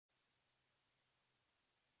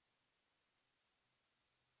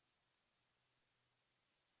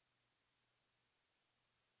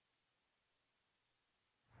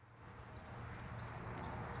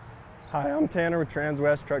Hi, I'm Tanner with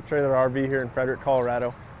Transwest Truck Trailer RV here in Frederick,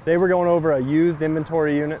 Colorado. Today we're going over a used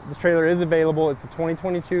inventory unit. This trailer is available. It's a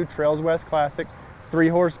 2022 Transwest Classic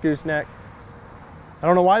 3-horse gooseneck. I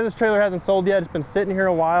don't know why this trailer hasn't sold yet. It's been sitting here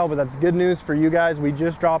a while, but that's good news for you guys. We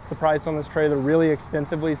just dropped the price on this trailer really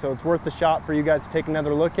extensively, so it's worth the shot for you guys to take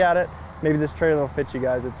another look at it. Maybe this trailer will fit you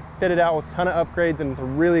guys. It's fitted out with a ton of upgrades, and it's a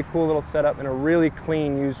really cool little setup and a really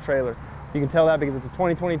clean used trailer. You can tell that because it's a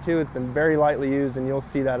 2022, it's been very lightly used, and you'll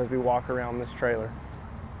see that as we walk around this trailer.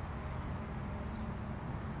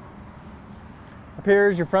 Up here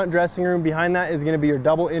is your front dressing room. Behind that is going to be your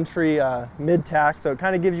double entry mid-tack, so it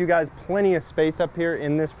kind of gives you guys plenty of space up here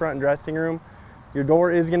in this front dressing room. Your door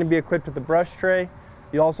is going to be equipped with the brush tray.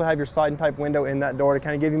 You also have your sliding type window in that door to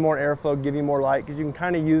kind of give you more airflow, give you more light, because you can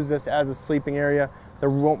kind of use this as a sleeping area. There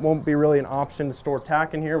won't be really an option to store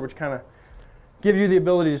tack in here, which kind of gives you the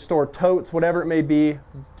ability to store totes, whatever it may be,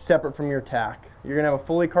 separate from your tack. You're gonna have a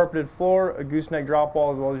fully carpeted floor, a gooseneck drop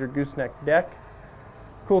wall, as well as your gooseneck deck.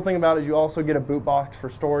 Cool thing about it is you also get a boot box for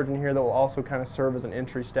storage in here that will also kind of serve as an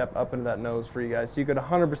entry step up into that nose for you guys. So you could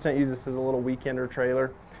 100% use this as a little weekender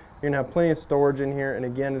trailer. You're gonna have plenty of storage in here, and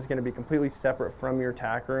again, it's gonna be completely separate from your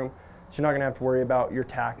tack room. So you're not gonna have to worry about your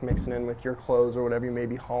tack mixing in with your clothes or whatever you may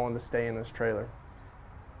be hauling to stay in this trailer.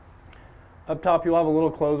 Up top, you'll have a little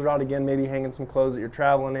clothes rod, again, maybe hanging some clothes that you're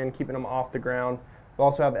traveling in, keeping them off the ground. You'll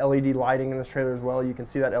also have LED lighting in this trailer as well. You can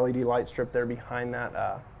see that LED light strip there behind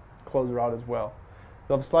that clothes rod as well.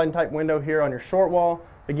 You'll have a sliding type window here on your short wall.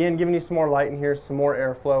 Again, giving you some more light in here, some more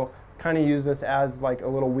airflow. Kind of use this as like a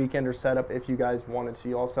little weekender setup if you guys wanted to.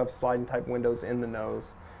 You also have sliding type windows in the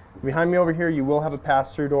nose. Behind me over here, you will have a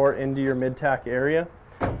pass-through door into your mid-tack area.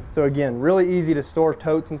 So again, really easy to store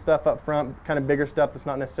totes and stuff up front, kind of bigger stuff that's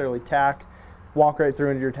not necessarily tack. Walk right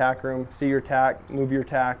through into your tack room, see your tack, move your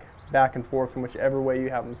tack back and forth from whichever way you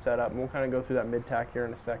have them set up. And we'll kind of go through that mid-tack here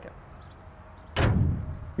in a second.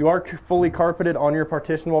 You are fully carpeted on your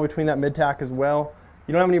partition wall between that mid-tack as well.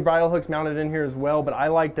 You don't have any bridle hooks mounted in here as well, but I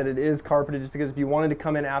like that it is carpeted just because if you wanted to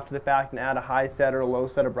come in after the fact and add a high set or a low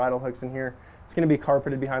set of bridle hooks in here, it's going to be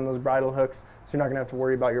carpeted behind those bridle hooks, so you're not going to have to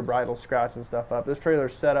worry about your bridle scratching stuff up. This trailer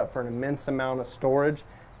is set up for an immense amount of storage,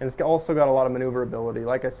 and it's also got a lot of maneuverability.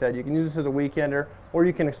 Like I said, you can use this as a weekender, or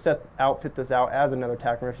you can outfit this out as another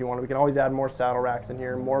tack room if you want. We can always add more saddle racks in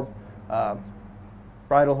here, more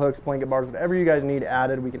bridle hooks, blanket bars, whatever you guys need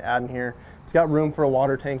added, we can add in here. It's got room for a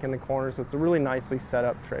water tank in the corner, so it's a really nicely set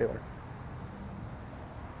up trailer.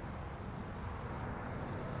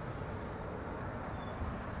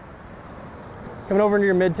 Coming over into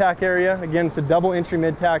your mid-tack area, again, it's a double entry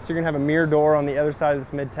mid-tack, so you're gonna have a mirror door on the other side of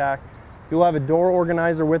this mid-tack. You'll have a door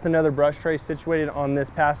organizer with another brush tray situated on this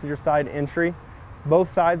passenger side entry. Both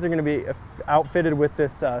sides are gonna be outfitted with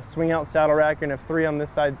this swing out saddle rack. You're gonna have 3 on this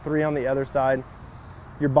side, 3 on the other side.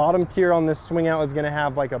 Your bottom tier on this swing out is gonna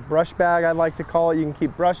have like a brush bag, I'd like to call it. You can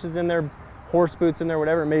keep brushes in there, horse boots in there,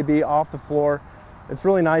 whatever it may be, off the floor. It's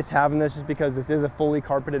really nice having this just because this is a fully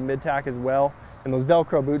carpeted mid-tack as well. And those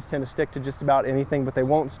Velcro boots tend to stick to just about anything, but they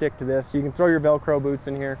won't stick to this. So you can throw your Velcro boots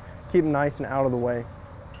in here, keep them nice and out of the way.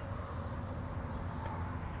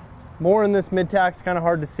 More in this mid-tack, it's kind of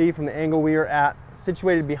hard to see from the angle we are at.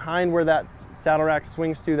 Situated behind where that saddle rack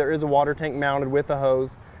swings to, there is a water tank mounted with a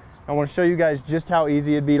hose. I want to show you guys just how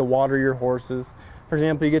easy it'd be to water your horses. For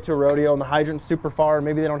example, you get to a rodeo and the hydrant's super far,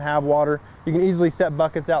 maybe they don't have water. You can easily set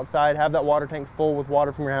buckets outside, have that water tank full with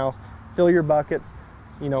water from your house, fill your buckets,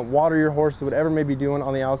 you know, water your horses, whatever may be doing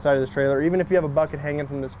on the outside of this trailer. Even if you have a bucket hanging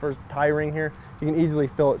from this first tie ring here, you can easily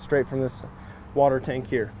fill it straight from this water tank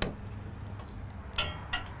here.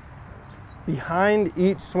 Behind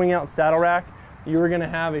each swing out saddle rack, you are gonna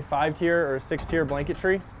have a 5-tier or a 6-tier blanket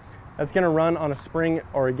tree. That's gonna run on a spring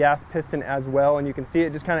or a gas piston as well, and you can see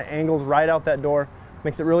it just kind of angles right out that door.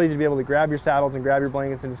 Makes it really easy to be able to grab your saddles and grab your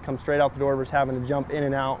blankets and just come straight out the door versus having to jump in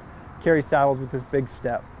and out, carry saddles with this big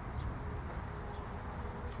step.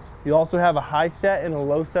 You also have a high set and a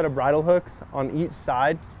low set of bridle hooks on each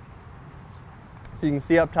side. So you can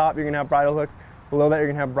see up top, you're gonna have bridle hooks. Below that, you're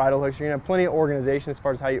gonna have bridle hooks. You're gonna have plenty of organization as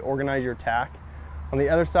far as how you organize your tack. On the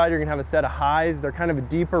other side, you're gonna have a set of highs. They're kind of a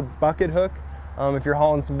deeper bucket hook. If you're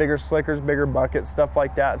hauling some bigger slickers, bigger buckets, stuff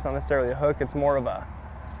like that, it's not necessarily a hook. It's more of a,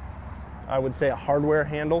 I would say, a hardware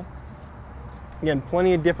handle. Again,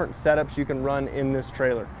 plenty of different setups you can run in this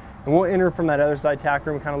trailer. And we'll enter from that other side tack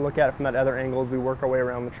room, kind of look at it from that other angle as we work our way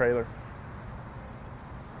around the trailer.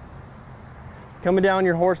 Coming down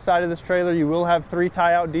your horse side of this trailer, you will have 3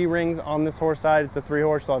 tie-out D-rings on this horse side. It's a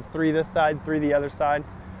 3-horse, so I'll have 3 this side, 3 the other side.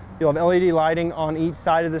 You'll have LED lighting on each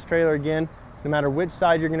side of this trailer. Again, no matter which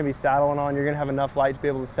side you're gonna be saddling on, you're gonna have enough light to be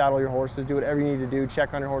able to saddle your horses, do whatever you need to do,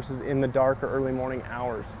 check on your horses in the dark or early morning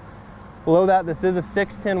hours. Below that, this is a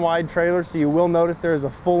 6'10" wide trailer, so you will notice there is a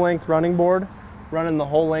full-length running board running the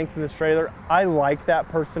whole length of this trailer. I like that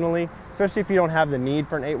personally, especially if you don't have the need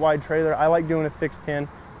for an 8 wide trailer. I like doing a 6'10"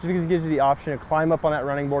 just because it gives you the option to climb up on that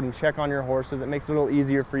running board and check on your horses. It makes it a little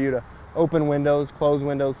easier for you to open windows, close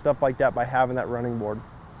windows, stuff like that by having that running board.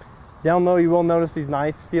 Down low, you will notice these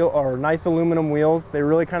nice steel or nice aluminum wheels. They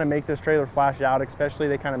really kind of make this trailer flash out, especially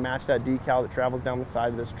they kind of match that decal that travels down the side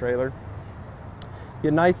of this trailer. You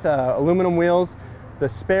get nice aluminum wheels. The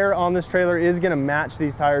spare on this trailer is going to match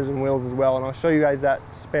these tires and wheels as well, and I'll show you guys that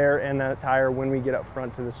spare and that tire when we get up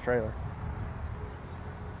front to this trailer.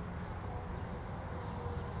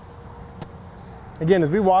 Again, as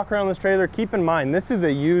we walk around this trailer, keep in mind this is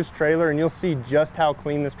a used trailer, and you'll see just how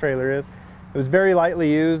clean this trailer is. It was very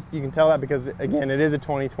lightly used. You can tell that because, again, it is a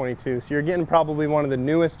 2022, so you're getting probably one of the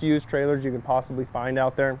newest used trailers you can possibly find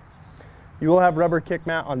out there. You will have rubber kick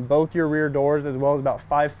mat on both your rear doors, as well as about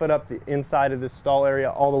 5 foot up the inside of this stall area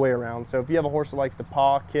all the way around. So if you have a horse that likes to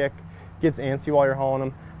paw, kick, gets antsy while you're hauling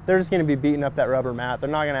them, they're just going to be beating up that rubber mat. They're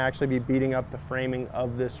not going to actually be beating up the framing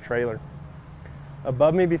of this trailer.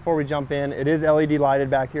 Above me, before we jump in, it is LED lighted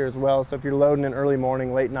back here as well. So if you're loading in early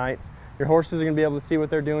morning, late nights, your horses are going to be able to see what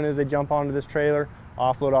they're doing as they jump onto this trailer,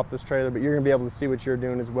 offload off this trailer, but you're going to be able to see what you're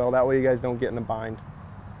doing as well. That way you guys don't get in a bind.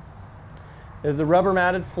 There's a rubber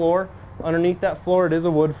matted floor. Underneath that floor, it is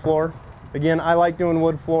a wood floor. Again, I like doing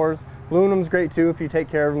wood floors. Aluminum's great too if you take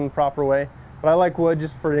care of them the proper way, but I like wood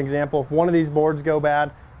just for an example. If one of these boards go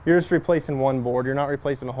bad, you're just replacing one board. You're not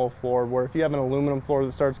replacing a whole floor, where if you have an aluminum floor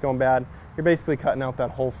that starts going bad, you're basically cutting out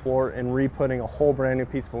that whole floor and re-putting a whole brand new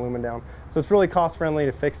piece of aluminum down. So it's really cost friendly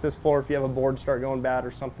to fix this floor if you have a board start going bad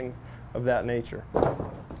or something of that nature.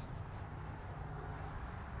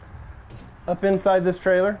 Up inside this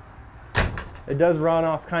trailer, it does run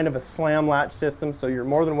off kind of a slam latch system, so you're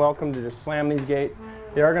more than welcome to just slam these gates.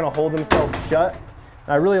 They are going to hold themselves shut.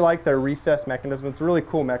 And I really like their recessed mechanism. It's a really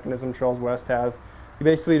cool mechanism Transwest has. You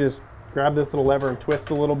basically just grab this little lever and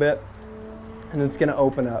twist a little bit, and it's going to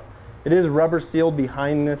open up. It is rubber sealed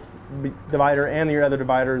behind this divider and your other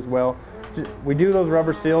divider as well. We do those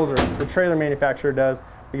rubber seals, or the trailer manufacturer does,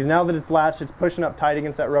 because now that it's latched, it's pushing up tight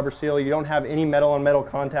against that rubber seal. You don't have any metal on metal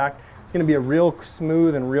contact. It's going to be a real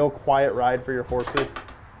smooth and real quiet ride for your horses.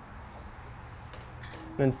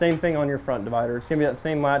 And then same thing on your front divider. It's going to be that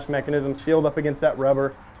same latch mechanism sealed up against that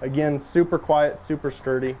rubber. Again, super quiet, super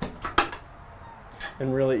sturdy,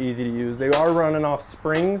 and really easy to use. They are running off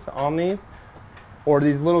springs on these, or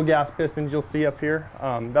these little gas pistons you'll see up here.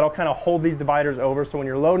 That'll kind of hold these dividers over, so when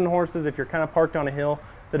you're loading horses, if you're kind of parked on a hill,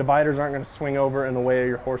 the dividers aren't going to swing over in the way of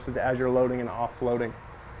your horses as you're loading and offloading.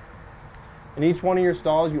 In each one of your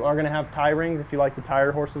stalls, you are going to have tie rings if you like to tie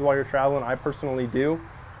your horses while you're traveling. I personally do.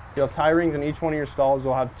 You'll have tie rings in each one of your stalls.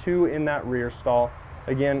 You'll have 2 in that rear stall.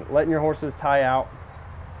 Again, letting your horses tie out.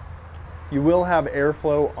 You will have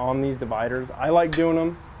airflow on these dividers. I like doing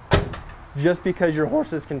them just because your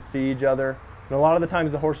horses can see each other. And a lot of the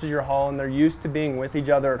times the horses you're hauling, they're used to being with each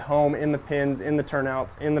other at home, in the pens, in the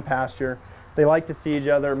turnouts, in the pasture. They like to see each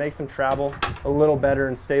other. It makes them travel a little better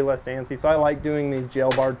and stay less antsy. So I like doing these jail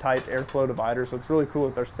bar type airflow dividers. So it's really cool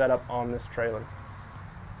that they're set up on this trailer.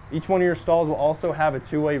 Each one of your stalls will also have a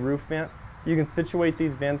 2-way roof vent. You can situate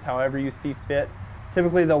these vents however you see fit.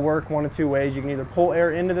 Typically they'll work 1 of 2 ways. You can either pull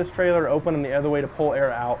air into this trailer or open them the other way to pull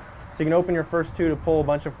air out. So you can open your first 2 to pull a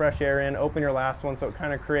bunch of fresh air in, open your last one so it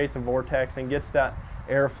kind of creates a vortex and gets that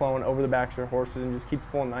air flowing over the backs of your horses and just keeps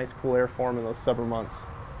pulling nice cool air for them in those summer months.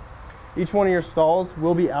 Each one of your stalls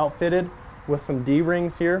will be outfitted with some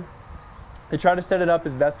D-rings here. They try to set it up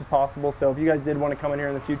as best as possible, so if you guys did want to come in here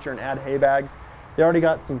in the future and add hay bags, they already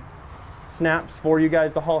got some snaps for you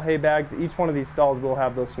guys to haul hay bags. Each one of these stalls will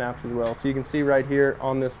have those snaps as well. So you can see right here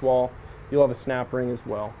on this wall, you'll have a snap ring as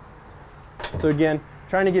well. So again,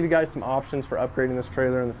 trying to give you guys some options for upgrading this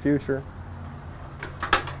trailer in the future.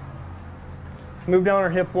 Move down our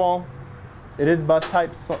hip wall. It is bus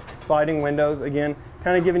type sliding windows. Again,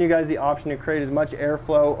 kind of giving you guys the option to create as much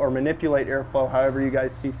airflow or manipulate airflow however you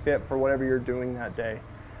guys see fit for whatever you're doing that day.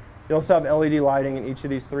 You also have LED lighting in each of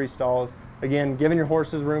these 3 stalls. Again, giving your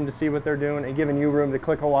horses room to see what they're doing and giving you room to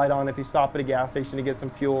click a light on if you stop at a gas station to get some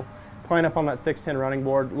fuel. Climb up on that 6'10" running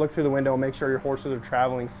board, look through the window and make sure your horses are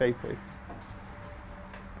traveling safely.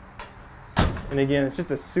 And again, it's just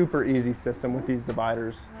a super easy system with these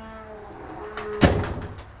dividers.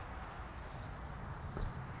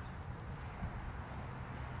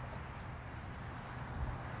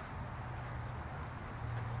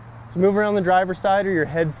 So move around the driver's side or your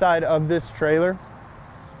head side of this trailer.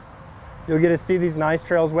 You'll get to see these nice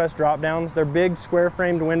Transwest drop downs. They're big square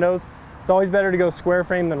framed windows. It's always better to go square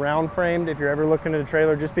frame than round framed if you're ever looking at a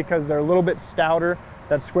trailer, just because they're a little bit stouter.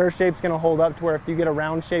 That square shape's gonna hold up to where if you get a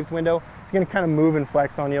round shaped window, it's gonna kind of move and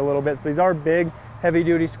flex on you a little bit. So these are big, heavy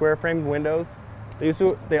duty square framed windows.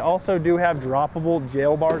 They also do have droppable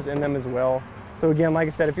jail bars in them as well. So again, like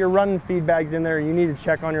I said, if you're running feed bags in there and you need to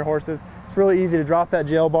check on your horses, it's really easy to drop that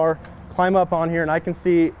jail bar, climb up on here, and I can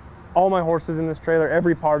see all my horses in this trailer,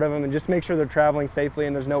 every part of them, and just make sure they're traveling safely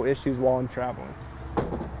and there's no issues while I'm traveling.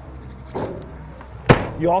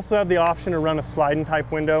 You also have the option to run a sliding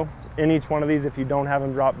type window in each one of these if you don't have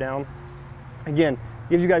them drop down. Again,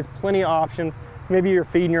 gives you guys plenty of options. Maybe you're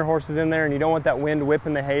feeding your horses in there and you don't want that wind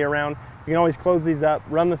whipping the hay around. You can always close these up,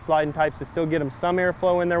 run the sliding types to still get them some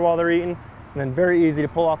airflow in there while they're eating, and then very easy to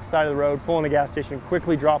pull off the side of the road, pull in a gas station,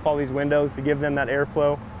 quickly drop all these windows to give them that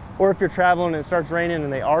airflow. Or if you're traveling and it starts raining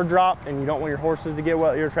and they are dropped and you don't want your horses to get wet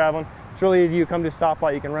while you're traveling, it's really easy. You come to a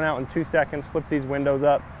stoplight, you can run out in 2 seconds, flip these windows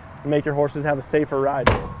up, and make your horses have a safer ride.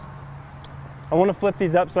 I want to flip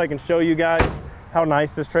these up so I can show you guys how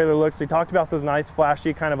nice this trailer looks. We talked about those nice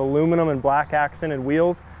flashy kind of aluminum and black accented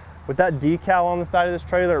wheels. With that decal on the side of this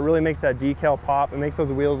trailer, it really makes that decal pop. It makes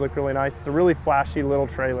those wheels look really nice. It's a really flashy little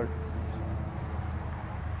trailer.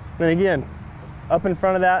 Then again, up in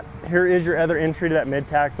front of that, here is your other entry to that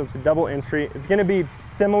mid-tack, so it's a double entry. It's gonna be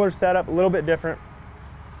similar setup, a little bit different.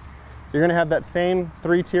 You're gonna have that same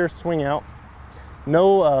 3-tier swing out.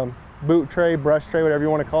 No boot tray, brush tray, whatever you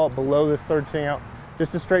wanna call it, below this 3rd swing out.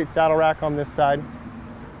 Just a straight saddle rack on this side.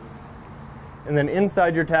 And then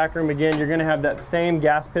inside your tack room, again, you're gonna have that same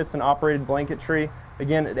gas piston operated blanket tree.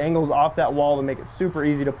 Again, it angles off that wall to make it super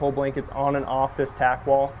easy to pull blankets on and off this tack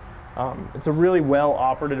wall. It's a really well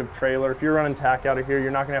operative trailer. If you're running tack out of here,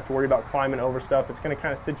 you're not gonna have to worry about climbing over stuff. It's gonna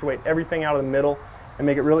kind of situate everything out of the middle and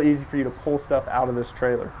make it really easy for you to pull stuff out of this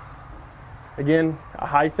trailer. Again, a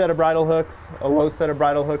high set of bridle hooks, a low set of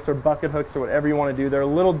bridle hooks or bucket hooks or whatever you wanna do. They're a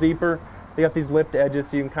little deeper. They got these lipped edges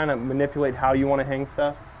so you can kind of manipulate how you wanna hang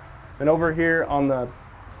stuff. Then over here on the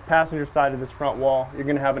passenger side of this front wall, you're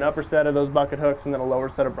gonna have an upper set of those bucket hooks and then a lower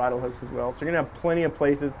set of bridle hooks as well. So you're gonna have plenty of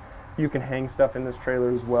places you can hang stuff in this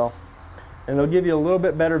trailer as well. And it'll give you a little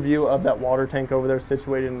bit better view of that water tank over there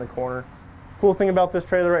situated in the corner. Cool thing about this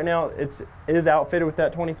trailer right now, it is outfitted with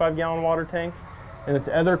that 25-gallon water tank. And this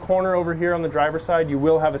other corner over here on the driver's side, you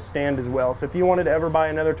will have a stand as well. So if you wanted to ever buy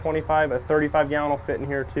another 25, a 35-gallon will fit in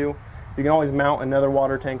here too. You can always mount another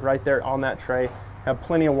water tank right there on that tray. Have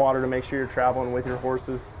plenty of water to make sure you're traveling with your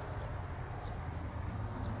horses.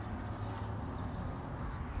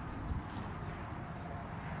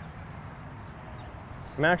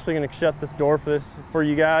 I'm actually going to shut this door for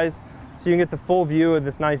you guys so you can get the full view of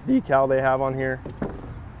this nice decal they have on here.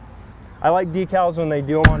 I like decals when they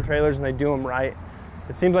do them on trailers and they do them right.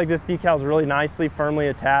 It seems like this decal is really nicely, firmly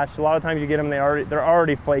attached. A lot of times you get them, they're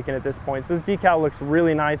already flaking at this point. So this decal looks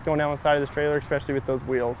really nice going down the side of this trailer, especially with those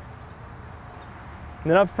wheels.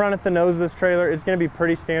 And then up front at the nose of this trailer, it's going to be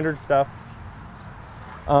pretty standard stuff.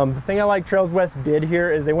 The thing I like Transwest did here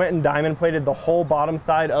is they went and diamond plated the whole bottom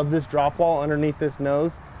side of this drop wall underneath this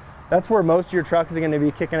nose. That's where most of your truck is going to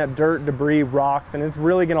be kicking up dirt, debris, rocks, and it's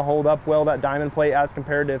really going to hold up well, that diamond plate, as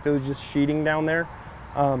compared to if it was just sheeting down there.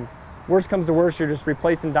 Worst comes to worst, you're just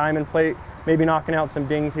replacing diamond plate, maybe knocking out some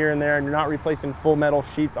dings here and there, and you're not replacing full metal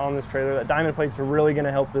sheets on this trailer. That diamond plates are really going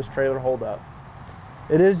to help this trailer hold up.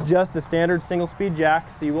 It is just a standard single speed jack,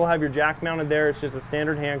 so you will have your jack mounted there. It's just a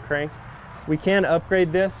standard hand crank. We can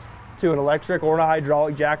upgrade this to an electric or a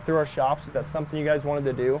hydraulic jack through our shops if that's something you guys wanted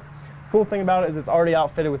to do. Cool thing about it is it's already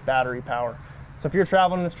outfitted with battery power. So if you're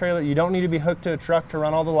traveling in this trailer, you don't need to be hooked to a truck to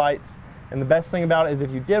run all the lights. And the best thing about it is if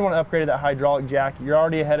you did want to upgrade to that hydraulic jack, you're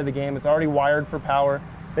already ahead of the game. It's already wired for power.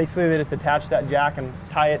 Basically, they just attach that jack and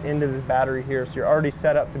tie it into this battery here. So you're already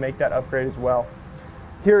set up to make that upgrade as well.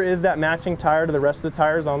 Here is that matching tire to the rest of the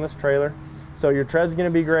tires on this trailer. So your tread's going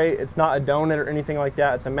to be great. It's not a donut or anything like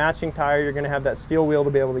that. It's a matching tire. You're going to have that steel wheel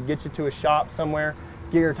to be able to get you to a shop somewhere,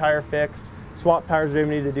 get your tire fixed, swap tires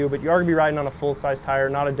whatever you need to do, but you are going to be riding on a full-size tire,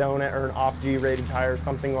 not a donut or an off-G rated tire,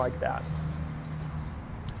 something like that.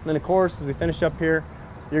 And then of course, as we finish up here,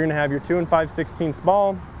 you're going to have your 2 5/16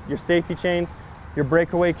 ball, your safety chains, your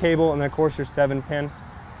breakaway cable, and then of course your 7-pin.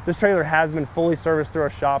 This trailer has been fully serviced through our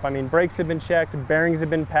shop. I mean, brakes have been checked, bearings have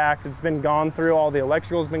been packed, it's been gone through, all the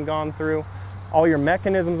electrical's been gone through. All your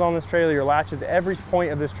mechanisms on this trailer, your latches, every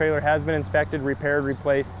point of this trailer has been inspected, repaired,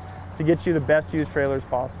 replaced to get you the best used trailers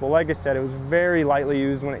possible. Like I said, it was very lightly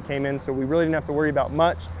used when it came in, so we really didn't have to worry about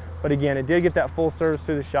much. But again, it did get that full service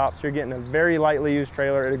through the shop, so you're getting a very lightly used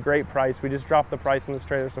trailer at a great price. We just dropped the price on this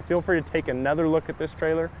trailer, so feel free to take another look at this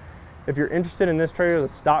trailer. If you're interested in this trailer, the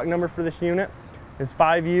stock number for this unit is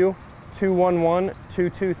 5U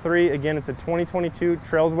 211-223. Again, it's a 2022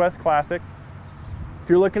 Transwest Classic. If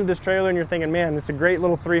you're looking at this trailer and you're thinking, man, this is a great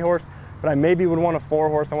little 3-horse, but I maybe would want a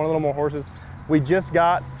 4-horse, I want a little more horses, we just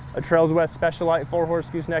got a Transwest Specialized 4-horse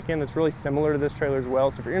gooseneck in that's really similar to this trailer as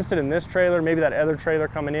well. So if you're interested in this trailer, maybe that other trailer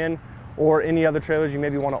coming in, or any other trailers you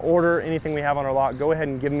maybe want to order, anything we have on our lot, go ahead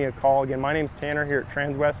and give me a call. Again, my name's Tanner here at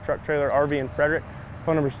Transwest Truck Trailer RV in Frederick.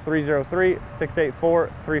 Phone number is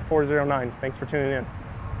 303-684-3409. Thanks for tuning in.